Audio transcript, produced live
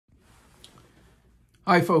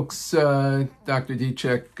Hi folks, Dr.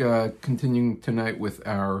 Ditchek continuing tonight with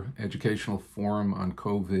our educational forum on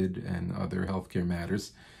COVID and other healthcare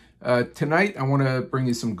matters. Tonight I want to bring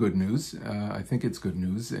you some good news. I think it's good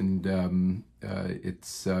news, and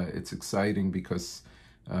it's exciting because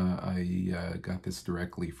I got this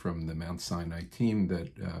directly from the Mount Sinai team that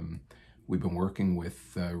we've been working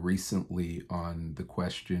with recently on the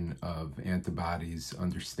question of antibodies,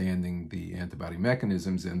 understanding the antibody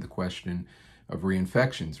mechanisms, and the question of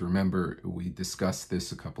reinfections. Remember, we discussed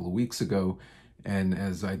this a couple of weeks ago, and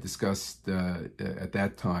as I discussed at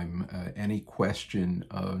that time, any question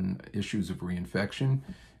on issues of reinfection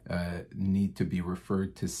need to be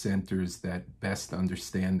referred to centers that best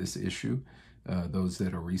understand this issue, those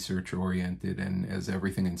that are research-oriented. And as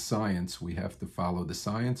everything in science, we have to follow the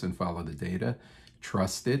science and follow the data,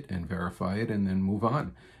 trust it and verify it, and then move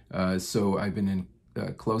on. So I've been in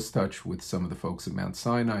close touch with some of the folks at Mount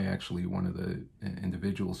Sinai. Actually, one of the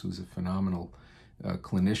individuals who's a phenomenal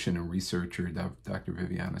clinician and researcher, Dr.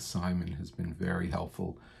 Viviana Simon, has been very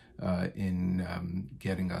helpful in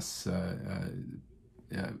getting us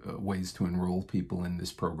ways to enroll people in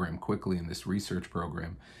this program quickly, in this research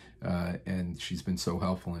program. And she's been so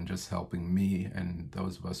helpful in just helping me and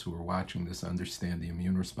those of us who are watching this understand the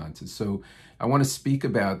immune responses. So I want to speak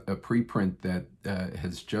about a preprint that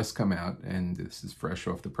has just come out, and this is fresh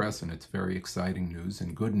off the press, and it's very exciting news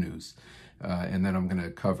and good news. And then I'm going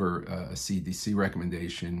to cover a CDC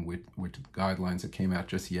recommendation with guidelines that came out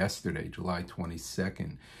just yesterday, July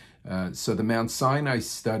 22nd. So the Mount Sinai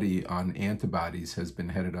study on antibodies has been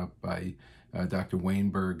headed up by Dr.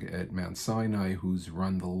 Weinberg at Mount Sinai, who's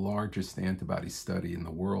run the largest antibody study in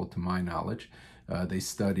the world, to my knowledge. They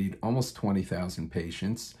studied almost 20,000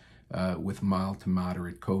 patients with mild to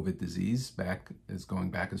moderate COVID disease,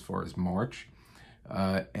 going back as far as March.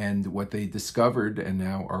 And what they discovered, and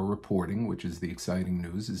now are reporting, which is the exciting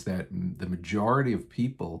news, is that the majority of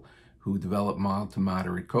people who developed mild to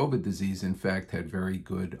moderate COVID disease, in fact, had very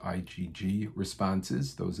good IgG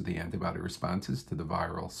responses. Those are the antibody responses to the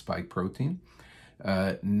viral spike protein.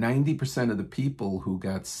 90% of the people who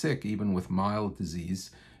got sick, even with mild disease,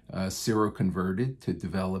 seroconverted to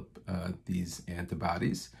develop these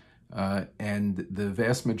antibodies. And the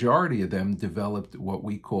vast majority of them developed what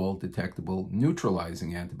we call detectable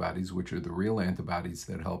neutralizing antibodies, which are the real antibodies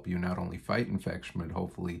that help you not only fight infection, but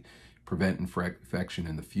hopefully prevent infection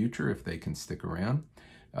in the future if they can stick around.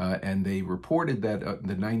 And they reported that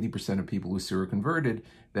the 90% of people who seroconverted,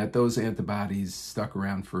 that those antibodies stuck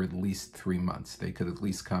around for at least 3 months. They could at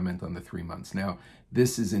least comment on the 3 months. Now,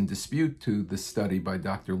 this is in dispute to the study by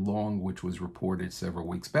Dr. Long, which was reported several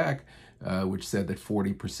weeks back, which said that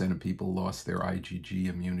 40% of people lost their IgG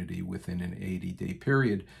immunity within an 80-day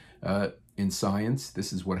period. In science,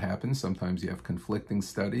 this is what happens. Sometimes you have conflicting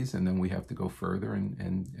studies, and then we have to go further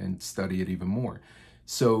and study it even more.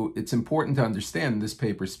 So it's important to understand, this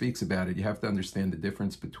paper speaks about it, you have to understand the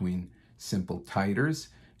difference between simple titers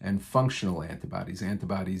and functional antibodies,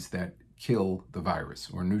 antibodies that kill the virus,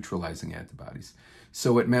 or neutralizing antibodies.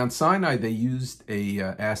 So at Mount Sinai, they used a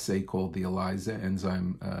assay called the Eliza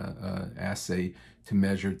enzyme assay to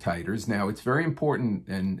measure titers. Now, it's very important,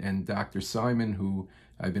 and Dr. Simon, who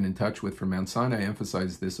I've been in touch with from Mount Sinai,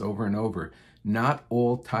 emphasized this over and over. Not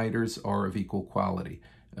all titers are of equal quality.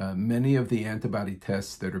 Many of the antibody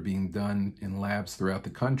tests that are being done in labs throughout the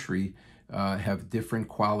country have different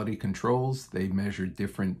quality controls. They measure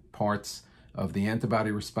different parts of the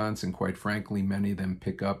antibody response, and quite frankly, many of them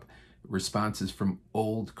pick up responses from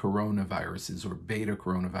old coronaviruses or beta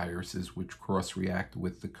coronaviruses, which cross-react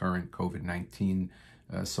with the current COVID-19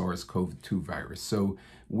 SARS-CoV-2 virus. So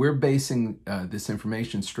we're basing this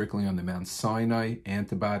information strictly on the Mount Sinai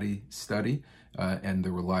antibody study and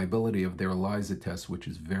the reliability of their ELISA test, which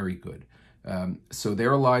is very good. So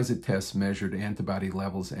their ELISA test measured antibody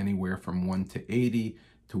levels anywhere from 1 to 80,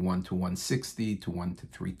 to 1 to 160, to 1 to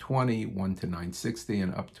 320, 1 to 960,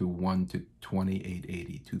 and up to 1 to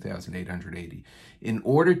 2880, 2,880. In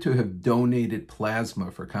order to have donated plasma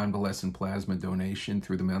for convalescent plasma donation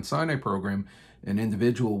through the Mount Sinai program, an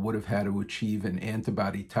individual would have had to achieve an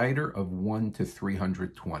antibody titer of 1 to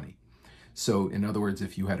 320. So in other words,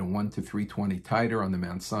 if you had a 1 to 320 titer on the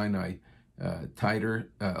Mount Sinai titer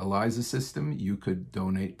ELISA system, you could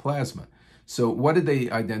donate plasma. So what did they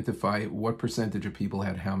identify? What percentage of people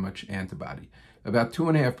had how much antibody? About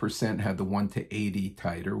 2.5% had the 1 to 80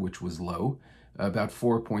 titer, which was low. About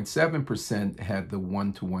 4.7% had the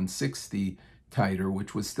 1 to 160 titer,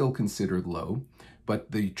 which was still considered low.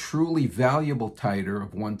 But the truly valuable titer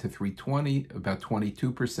of 1 to 320, about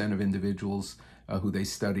 22% of individuals who they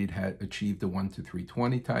studied had achieved a 1 to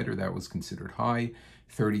 320 titer. That was considered high.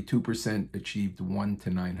 32% achieved 1 to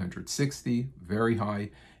 960, very high,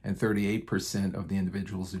 and 38% of the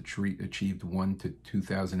individuals achieved 1 to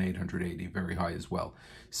 2,880, very high as well.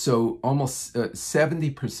 So almost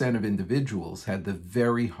 70% of individuals had the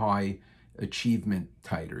very high achievement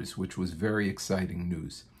titers, which was very exciting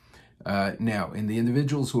news. Now, in the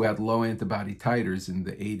individuals who had low antibody titers in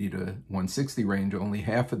the 80 to 160 range, only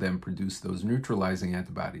half of them produced those neutralizing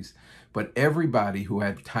antibodies. But everybody who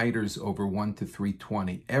had titers over 1 to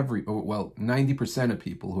 320, 90% of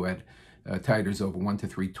people who had titers over 1 to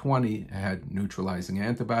 320 had neutralizing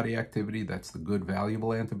antibody activity. That's the good,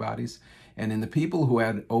 valuable antibodies. And in the people who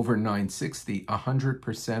had over 960,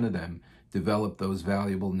 100% of them developed those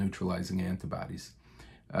valuable neutralizing antibodies.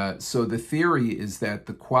 So the theory is that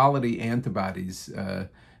the quality antibodies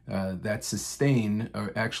that sustain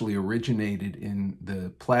actually originated in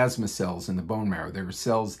the plasma cells in the bone marrow. There are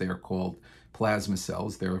cells there called plasma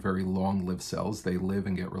cells. They're very long-lived cells. They live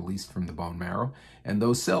and get released from the bone marrow. And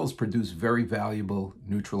those cells produce very valuable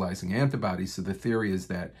neutralizing antibodies. So the theory is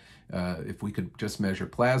that if we could just measure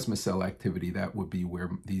plasma cell activity, that would be where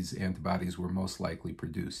these antibodies were most likely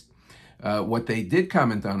produced. What they did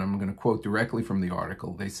comment on, I'm going to quote directly from the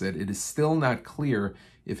article, they said, "It is still not clear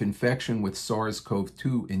if infection with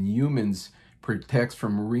SARS-CoV-2 in humans protects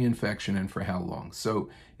from reinfection and for how long."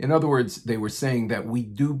 So, in other words, they were saying that we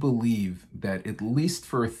do believe that at least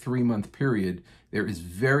for a 3-month period, there is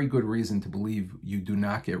very good reason to believe you do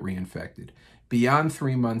not get reinfected. Beyond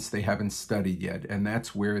 3 months, they haven't studied yet, and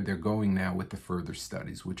that's where they're going now with the further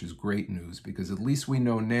studies, which is great news, because at least we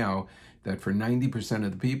know now that for 90%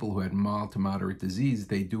 of the people who had mild to moderate disease,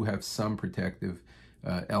 they do have some protective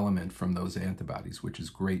element from those antibodies, which is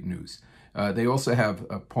great news. They also have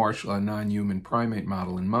a non-human primate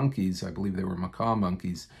model in monkeys, I believe they were macaque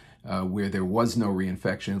monkeys, where there was no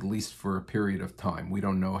reinfection, at least for a period of time. We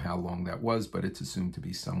don't know how long that was, but it's assumed to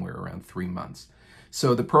be somewhere around 3 months.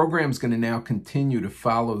 So the program is going to now continue to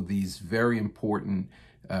follow these very important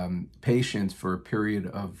patients for a period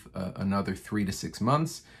of another 3 to 6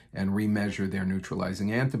 months and remeasure their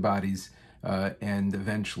neutralizing antibodies and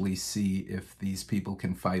eventually see if these people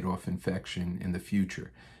can fight off infection in the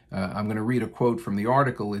future. I'm going to read a quote from the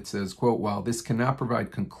article. It says, quote, "While this cannot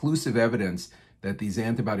provide conclusive evidence that these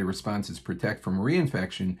antibody responses protect from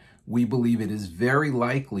reinfection, we believe it is very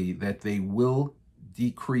likely that they will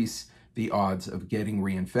decrease the odds of getting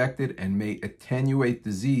reinfected and may attenuate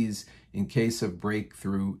disease in case of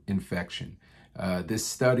breakthrough infection." This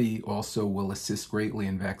study also will assist greatly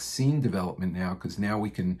in vaccine development now, because now we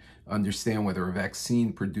can understand whether a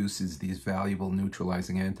vaccine produces these valuable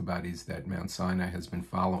neutralizing antibodies that Mount Sinai has been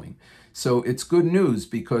following. So it's good news,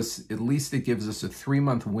 because at least it gives us a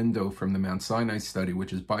 3-month window from the Mount Sinai study,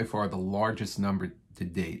 which is by far the largest number to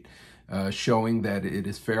date, showing that it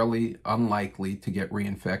is fairly unlikely to get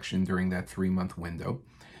reinfection during that 3-month window.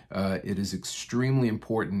 It is extremely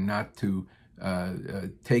important not to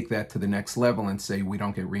take that to the next level and say we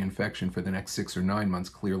don't get reinfection for the next 6 or 9 months.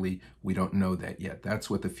 Clearly, we don't know that yet.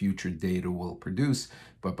 That's what the future data will produce,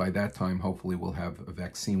 but by that time, hopefully we'll have a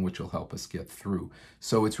vaccine which will help us get through.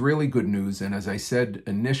 So it's really good news, and as I said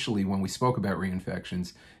initially when we spoke about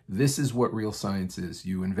reinfections, this is what real science is.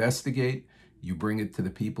 You investigate, you bring it to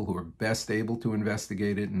the people who are best able to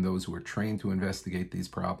investigate it and those who are trained to investigate these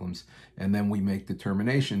problems, and then we make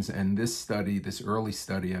determinations. And this study, this early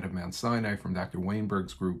study out of Mount Sinai from Dr.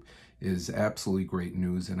 Weinberg's group, is absolutely great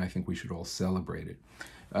news, and I think we should all celebrate it.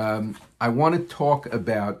 I want to talk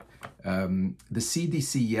about the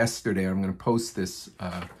CDC yesterday. I'm going to post this,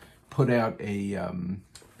 put out a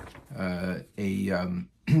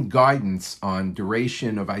guidance on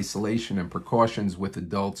duration of isolation and precautions with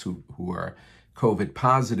adults who are COVID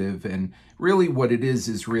positive. And really what it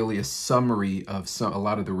is really a summary of a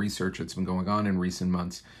lot of the research that's been going on in recent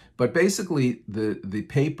months. But basically the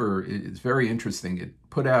paper is very interesting.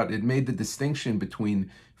 It made the distinction between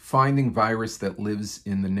finding virus that lives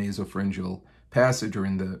in the nasopharyngeal passage or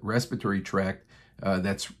in the respiratory tract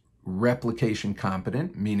that's replication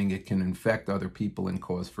competent, meaning it can infect other people and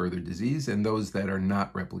cause further disease, and those that are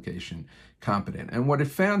not replication competent. And what it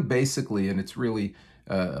found basically, and it's really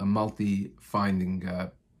a multi-finding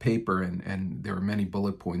paper, and there are many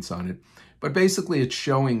bullet points on it, but basically it's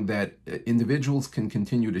showing that individuals can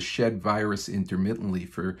continue to shed virus intermittently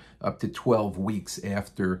for up to 12 weeks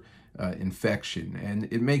after infection. And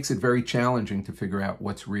it makes it very challenging to figure out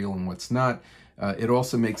what's real and what's not. It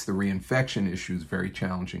also makes the reinfection issues very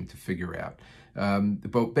challenging to figure out.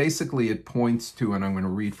 But basically it points to, and I'm going to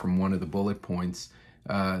read from one of the bullet points,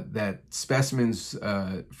 that specimens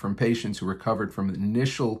from patients who recovered from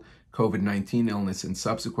initial COVID-19 illness and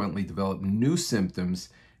subsequently developed new symptoms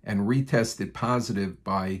and retested positive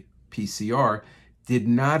by PCR did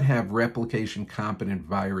not have replication-competent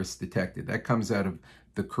virus detected. That comes out of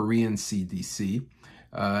the Korean CDC.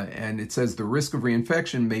 And it says the risk of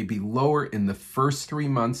reinfection may be lower in the first 3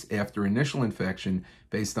 months after initial infection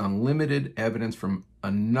based on limited evidence from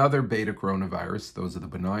another beta coronavirus. Those are the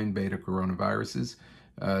benign beta coronaviruses,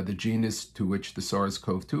 the genus to which the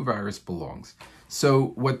SARS-CoV-2 virus belongs. So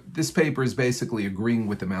what this paper is basically agreeing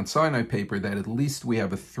with the Mount Sinai paper, that at least we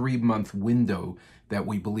have a 3-month window that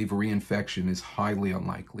we believe reinfection is highly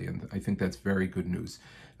unlikely, and I think that's very good news.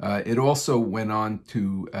 It also went on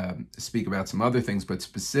to speak about some other things, but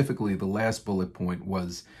specifically the last bullet point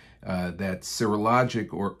was that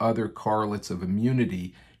serologic or other correlates of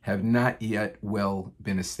immunity have not yet well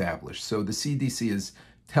been established. So the CDC is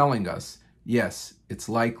telling us, yes, it's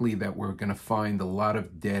likely that we're going to find a lot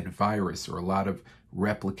of dead virus or a lot of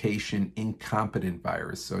replication incompetent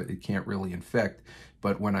virus, so it can't really infect.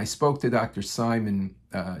 But when I spoke to Dr. Simon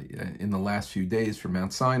in the last few days from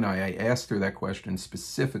Mount Sinai, I asked her that question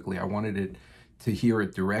specifically. I wanted to hear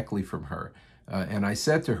it directly from her. And I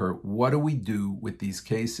said to her, what do we do with these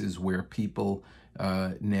cases where people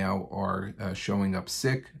now are showing up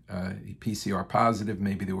sick, PCR positive,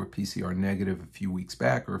 maybe they were PCR negative a few weeks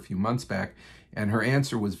back or a few months back? And her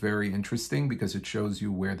answer was very interesting because it shows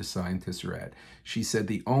you where the scientists are at. She said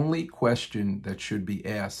the only question that should be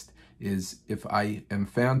asked is, if I am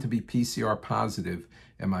found to be PCR positive,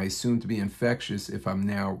 am I assumed to be infectious if I'm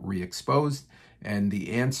now re-exposed? And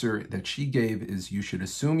the answer that she gave is you should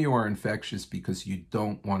assume you are infectious because you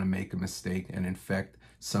don't want to make a mistake and infect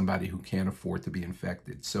somebody who can't afford to be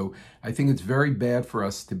infected. So I think it's very bad for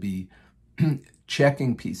us to be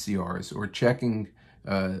checking PCRs or checking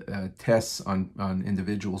tests on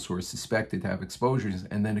individuals who are suspected to have exposures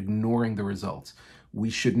and then ignoring the results. We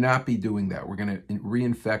should not be doing that. We're going to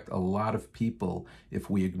reinfect a lot of people if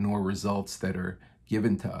we ignore results that are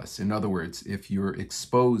given to us. In other words, if you're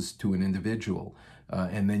exposed to an individual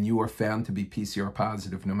and then you are found to be PCR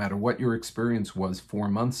positive, no matter what your experience was 4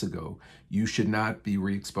 months ago, you should not be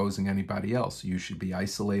re-exposing anybody else. You should be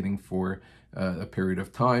isolating for a period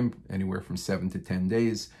of time, anywhere from 7 to 10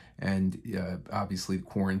 days, and obviously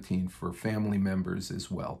quarantine for family members as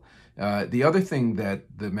well. The other thing that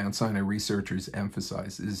the Mount Sinai researchers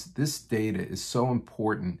emphasize is this data is so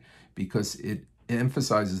important because it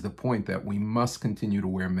emphasizes the point that we must continue to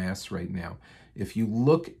wear masks right now. If you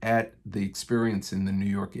look at the experience in the New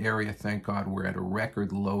York area, thank God we're at a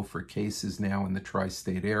record low for cases now in the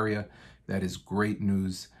tri-state area. That is great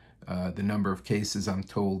news. The number of cases, I'm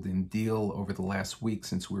told, in Deal over the last week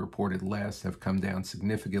since we reported last have come down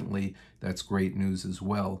significantly. That's great news as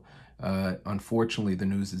well. Unfortunately, the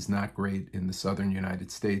news is not great in the southern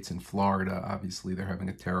United States. In Florida, obviously, they're having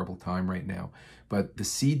a terrible time right now. But the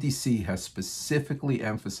CDC has specifically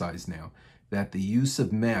emphasized now that the use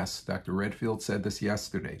of masks, Dr. Redfield said this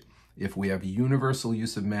yesterday, if we have universal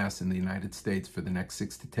use of masks in the United States for the next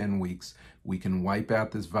 6 to 10 weeks, we can wipe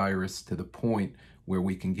out this virus to the point where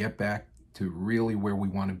we can get back to really where we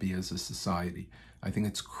want to be as a society. I think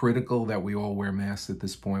it's critical that we all wear masks at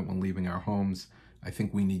this point when leaving our homes. I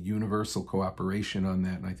think we need universal cooperation on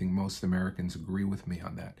that, and I think most Americans agree with me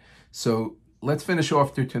on that. So let's finish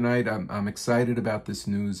off to tonight. I'm excited about this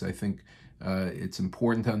news. I think it's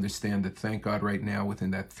important to understand that, thank God, right now,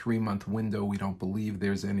 within that 3-month window, we don't believe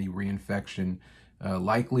there's any reinfection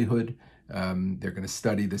likelihood. They're going to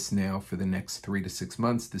study this now for the next 3 to 6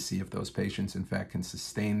 months to see if those patients, in fact, can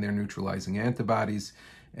sustain their neutralizing antibodies.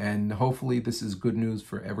 And hopefully this is good news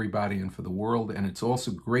for everybody and for the world. And it's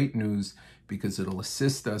also great news because it'll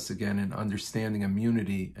assist us, again, in understanding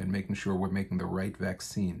immunity and making sure we're making the right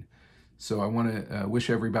vaccine. So I want to wish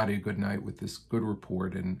everybody a good night with this good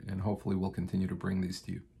report, and hopefully we'll continue to bring these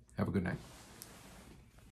to you. Have a good night.